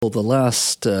Well, the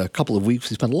last couple of weeks,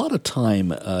 we spent a lot of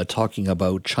time talking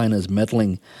about China's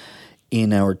meddling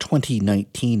in our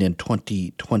 2019 and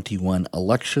 2021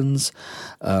 elections.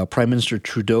 Prime Minister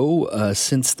Trudeau,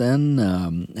 since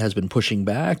then, has been pushing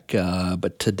back,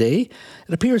 but today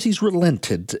it appears he's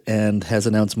relented and has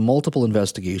announced multiple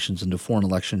investigations into foreign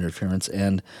election interference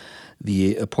and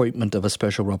the appointment of a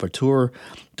special rapporteur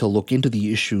to look into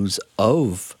the issues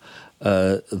of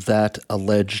that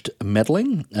alleged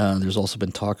meddling. There's also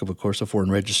been talk of course, a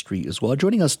foreign registry as well.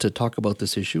 Joining us to talk about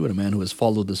this issue, and a man who has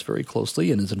followed this very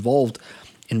closely and is involved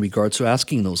in regards to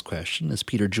asking those questions, is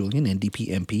Peter Julian, NDP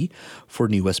MP for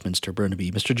New Westminster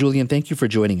Burnaby. Mr. Julian, thank you for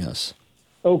joining us.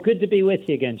 Oh, good to be with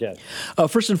you again, Jeff.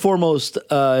 First and foremost,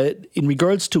 in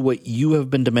regards to what you have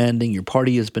been demanding, your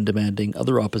party has been demanding,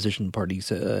 other opposition parties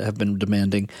have been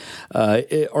demanding,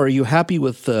 are you happy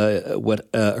with what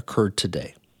occurred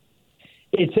today?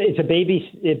 It's a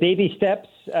baby steps,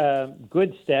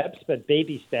 good steps, but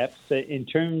baby steps in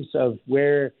terms of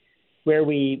where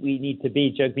we need to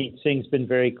be. Jagmeet Singh's been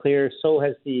very clear. So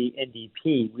has the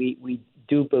NDP. We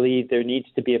do believe there needs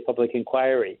to be a public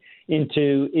inquiry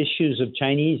into issues of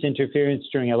Chinese interference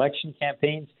during election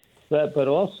campaigns, but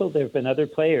also there have been other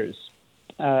players,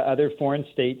 other foreign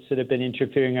states that have been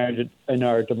interfering in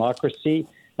our democracy.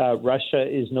 Russia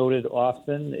is noted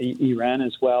often, Iran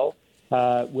as well.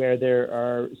 Where there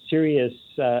are serious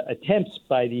attempts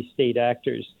by these state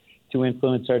actors to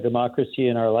influence our democracy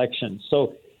and our elections.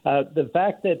 So the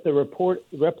fact that the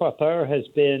rapporteur has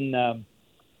been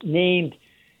named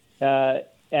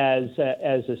as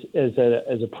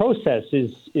a process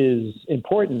is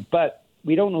important, but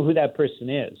we don't know who that person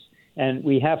is, and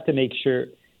we have to make sure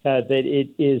that it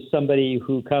is somebody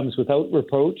who comes without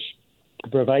reproach,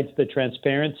 provides the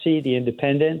transparency, the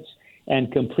independence,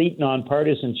 and complete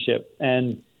nonpartisanship.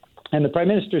 And the Prime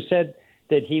Minister said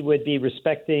that he would be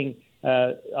respecting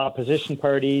opposition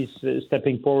parties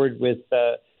stepping forward with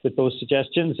those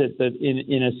suggestions, that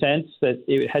in a sense that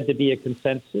it had to be a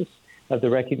consensus of the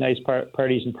recognized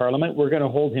parties in Parliament. We're going to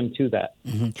hold him to that.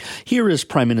 Mm-hmm. Here is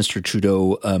Prime Minister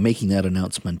Trudeau making that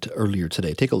announcement earlier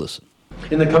today. Take a listen.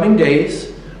 In the coming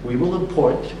days, we will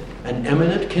appoint an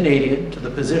eminent Canadian to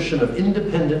the position of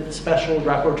independent special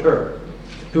rapporteur,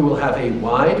 who will have a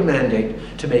wide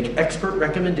mandate to make expert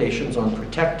recommendations on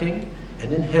protecting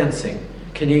and enhancing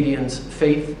Canadians'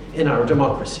 faith in our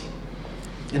democracy.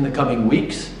 In the coming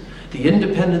weeks, the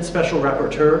independent special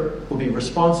rapporteur will be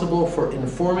responsible for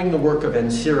informing the work of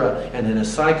NSIRA and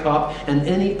NSICOP and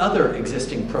any other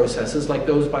existing processes like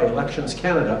those by Elections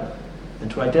Canada,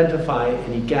 and to identify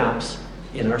any gaps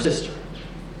in our system.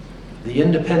 The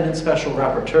independent special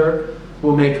rapporteur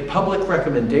will make public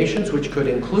recommendations which could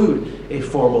include a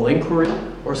formal inquiry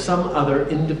or some other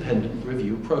independent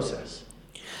review process.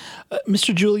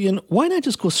 Mr. Julian, why not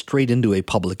just go straight into a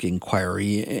public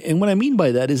inquiry? And what I mean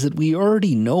by that is that we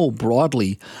already know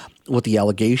broadly what the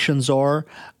allegations are,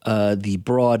 the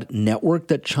broad network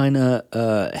that China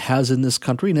has in this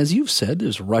country. And as you've said,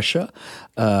 there's Russia,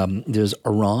 there's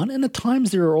Iran, and at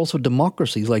times there are also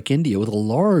democracies like India with a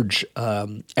large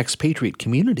expatriate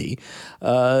community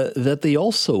that they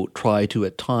also try to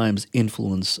at times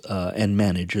influence and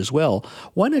manage as well.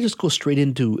 Why not just go straight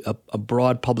into a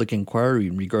broad public inquiry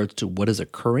in regards to what is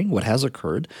occurring, what has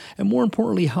occurred, and more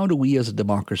importantly, how do we as a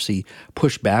democracy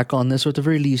push back on this, or at the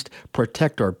very least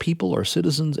protect our people, our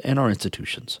citizens, and our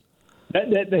institutions?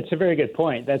 That's a very good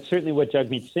point. That's certainly what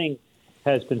Jagmeet Singh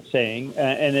has been saying.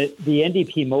 The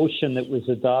NDP motion that was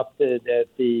adopted at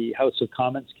the House of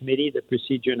Commons Committee, the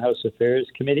Procedure and House Affairs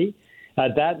Committee,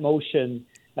 that motion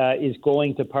is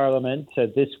going to Parliament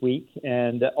this week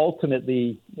and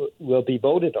ultimately will be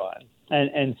voted on.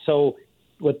 And so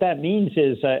what that means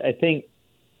is I think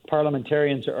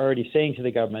parliamentarians are already saying to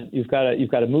the government, you've got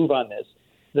to move on this.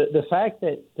 The fact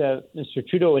that Mr.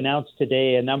 Trudeau announced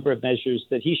today a number of measures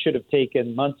that he should have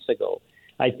taken months ago,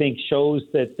 I think shows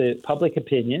that the public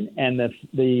opinion and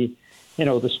the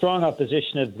strong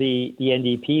opposition of the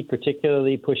NDP,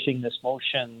 particularly pushing this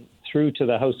motion through to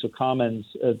the House of Commons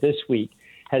this week,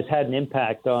 has had an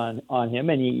impact on him.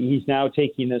 And he's now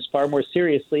taking this far more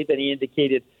seriously than he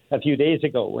indicated a few days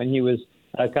ago when he was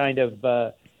kind of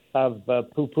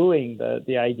poo-pooing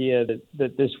the idea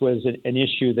that this was an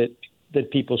issue that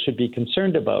people should be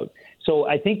concerned about. So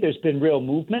I think there's been real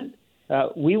movement.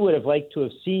 We would have liked to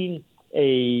have seen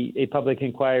a public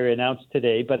inquiry announced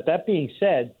today. But that being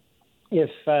said,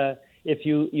 if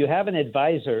you have an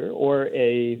advisor or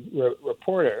a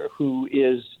reporter who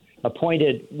is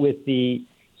appointed with the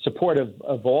support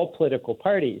of all political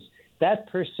parties, that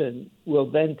person will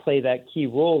then play that key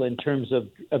role in terms of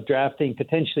drafting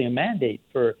potentially a mandate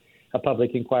for a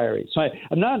public inquiry. So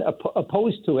I'm not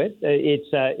opposed to it.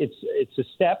 It's a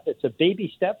step. It's a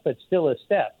baby step, but still a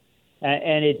step.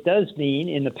 And it does mean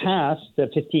in the past,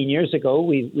 15 years ago,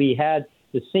 we had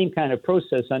the same kind of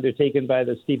process undertaken by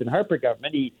the Stephen Harper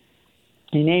government. He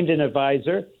named an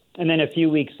advisor, and then a few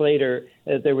weeks later,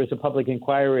 there was a public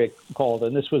inquiry called,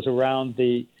 and this was around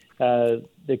the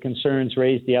concerns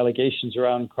raised, the allegations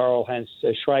around Karl-Heinz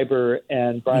Schreiber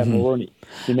and Brian Mulroney,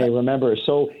 you may remember.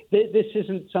 So this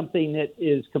isn't something that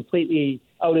is completely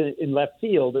out in left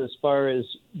field as far as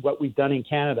what we've done in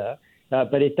Canada.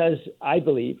 But it does, I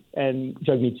believe, and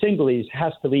Jagmeet Singh believes,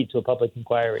 has to lead to a public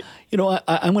inquiry. You know,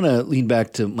 I'm going to lean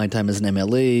back to my time as an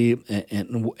MLA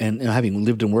and having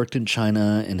lived and worked in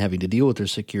China and having to deal with their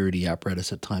security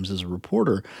apparatus at times as a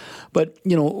reporter. But,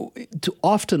 you know, too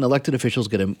often elected officials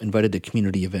get invited to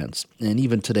community events. And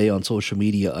even today on social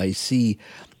media, I see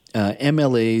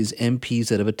MLAs, MPs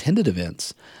that have attended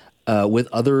events with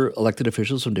other elected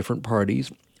officials from different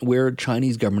parties where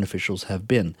Chinese government officials have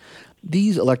been.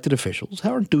 These elected officials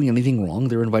aren't doing anything wrong.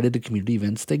 They're invited to community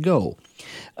events. They go.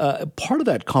 Part of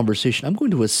that conversation, I'm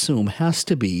going to assume, has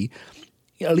to be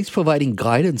at least providing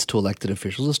guidance to elected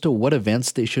officials as to what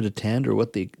events they should attend or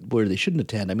where they shouldn't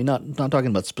attend. I mean, not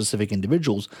talking about specific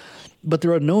individuals, but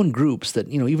there are known groups that,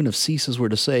 you know, even if CSIS were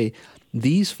to say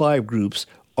these 5 groups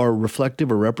are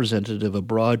reflective or representative of a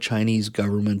broad Chinese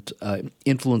government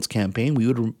influence campaign, we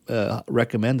would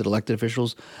recommend that elected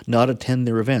officials not attend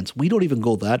their events. We don't even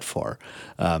go that far,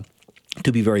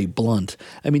 to be very blunt.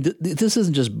 I mean, this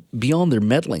isn't just beyond their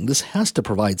meddling. This has to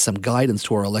provide some guidance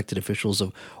to our elected officials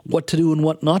of what to do and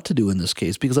what not to do in this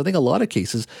case, because I think a lot of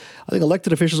cases,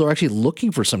 elected officials are actually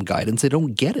looking for some guidance. They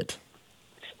don't get it.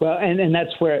 Well, and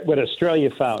that's what Australia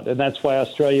found, and that's why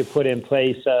Australia put in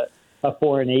place a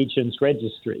foreign agents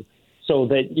registry, so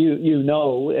that you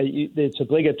know it's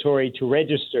obligatory to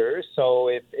register. So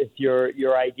if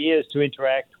your idea is to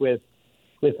interact with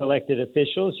elected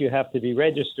officials, you have to be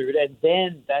registered, and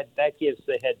then that gives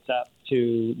the heads up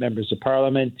to members of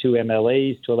parliament, to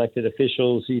MLAs, to elected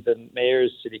officials, even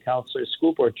mayors, city councillors,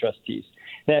 school board trustees.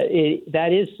 That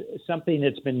is something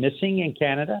that's been missing in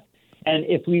Canada, and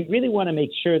if we really want to make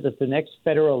sure that the next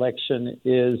federal election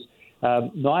is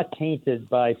not tainted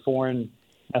by foreign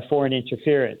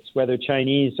interference, whether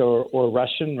Chinese or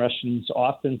Russian. Russians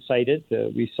often cited.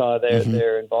 We saw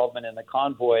their involvement in the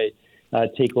convoy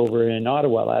takeover in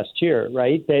Ottawa last year,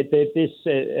 right? This,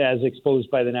 as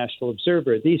exposed by the National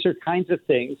Observer, these are kinds of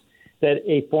things that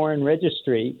a foreign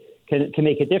registry can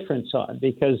make a difference on,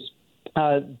 because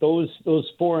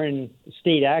those foreign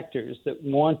state actors that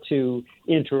want to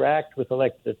interact with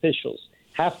elected officials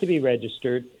have to be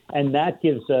registered, and that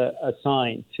gives a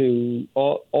sign to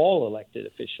all elected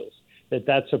officials that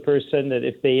that's a person that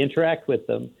if they interact with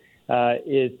them,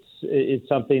 it's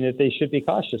something that they should be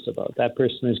cautious about. That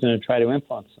person is going to try to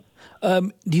influence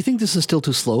them. Do you think this is still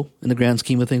too slow in the grand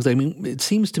scheme of things? I mean, it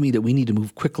seems to me that we need to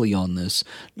move quickly on this,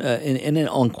 and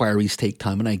inquiries take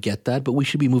time, and I get that, but we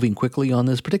should be moving quickly on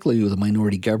this, particularly with a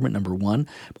minority government, number one.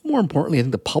 But more importantly, I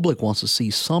think the public wants to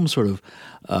see some sort of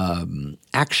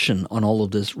action on all of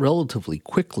this relatively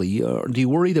quickly. Do you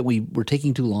worry that we're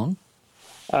taking too long?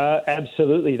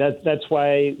 Absolutely. That's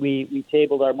why we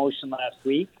tabled our motion last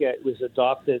week. It was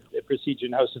adopted, a procedure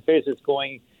in House Affairs. It's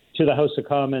going to the House of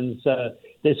Commons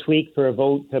this week for a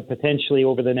vote potentially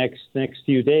over the next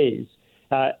few days.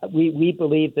 We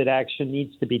believe that action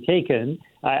needs to be taken.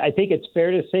 I think it's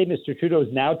fair to say Mr. Trudeau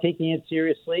is now taking it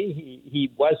seriously.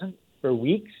 He wasn't for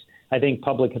weeks. I think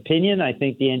public opinion, I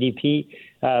think the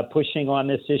NDP pushing on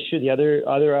this issue, the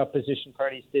other opposition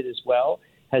parties did as well,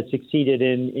 has succeeded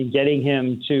in getting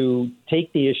him to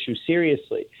take the issue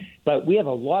seriously. But we have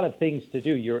a lot of things to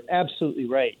do. You're absolutely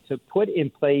right. To put in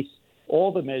place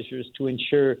all the measures to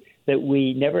ensure that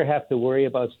we never have to worry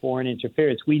about foreign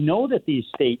interference. We know that these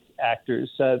state actors,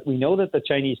 we know that the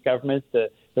Chinese government, the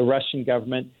Russian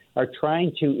government, are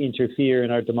trying to interfere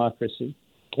in our democracy.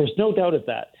 There's no doubt of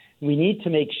that. We need to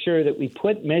make sure that we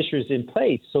put measures in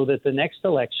place so that the next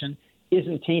election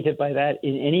isn't tainted by that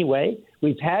in any way.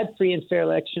 We've had free and fair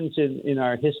elections in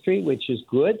our history, which is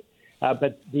good.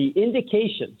 But the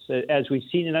indications, as we've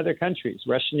seen in other countries,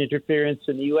 Russian interference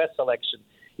in the U.S. election,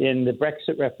 in the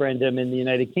Brexit referendum in the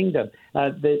United Kingdom,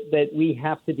 that we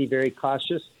have to be very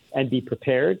cautious and be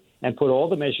prepared and put all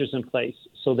the measures in place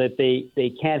so that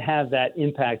they can't have that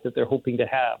impact that they're hoping to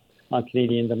have on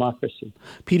Canadian democracy.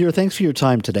 Peter, thanks for your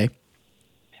time today.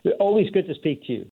 Always good to speak to you.